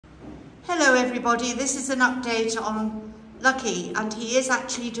Hello everybody, this is an update on Lucky, and he is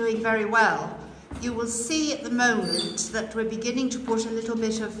actually doing very well. You will see at the moment that we're beginning to put a little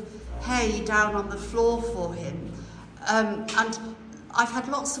bit of hay down on the floor for him. And I've had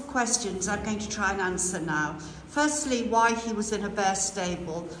lots of questions I'm going to try and answer now. Firstly, why he was in a bare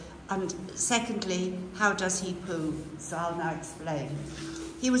stable, and secondly, how does he poo? So I'll now explain.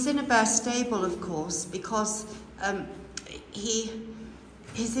 He was in a bare stable, of course, because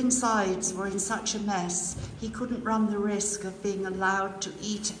his insides were in such a mess, he couldn't run the risk of being allowed to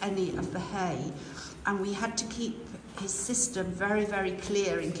eat any of the hay, and we had to keep his system very, very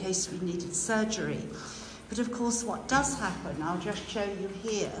clear in case we needed surgery. But of course what does happen, I'll just show you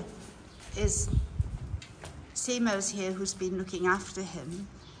here, is Simo's here who's been looking after him,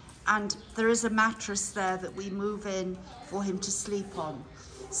 and there is a mattress there that we move in for him to sleep on.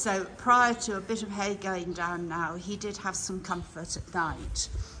 So prior to a bit of hay going down now, he did have some comfort at night.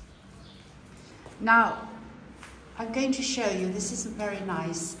 Now, I'm going to show you, this isn't very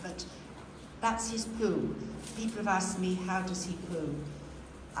nice, but that's his poo. People have asked me, how does he poo?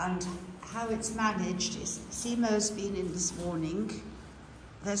 And how it's managed is, Simo's been in this morning.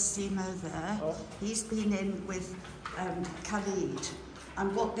 There's Simo there. He's been in with Khalid.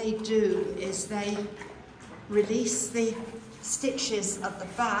 And what they do is they release the stitches at the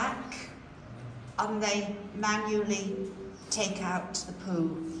back and they manually take out the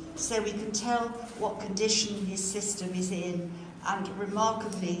poo, so we can tell what condition his system is in, and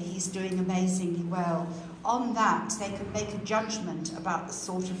remarkably he's doing amazingly well. On that they can make a judgment about the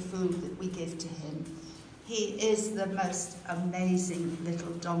sort of food that we give to him. He is the most amazing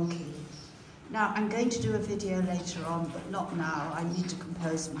little donkey. Now I'm going to do a video later on, but not now. I need to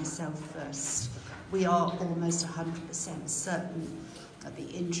compose myself first. We are almost 100% certain that the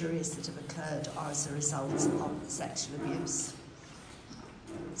injuries that have occurred are as a result of sexual abuse.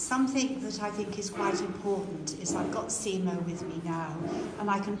 Something that I think is quite important is I've got Simo with me now, and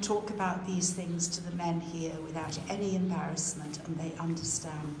I can talk about these things to the men here without any embarrassment, and they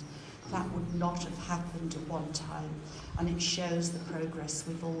understand. That would not have happened at one time, and it shows the progress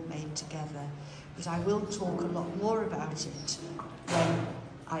we've all made together. But I will talk a lot more about it when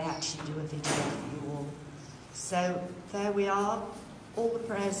I actually do a video for you all. So there we are. All the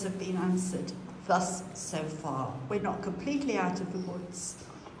prayers have been answered thus so far. We're not completely out of the woods,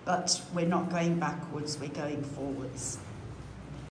 but we're not going backwards, we're going forwards.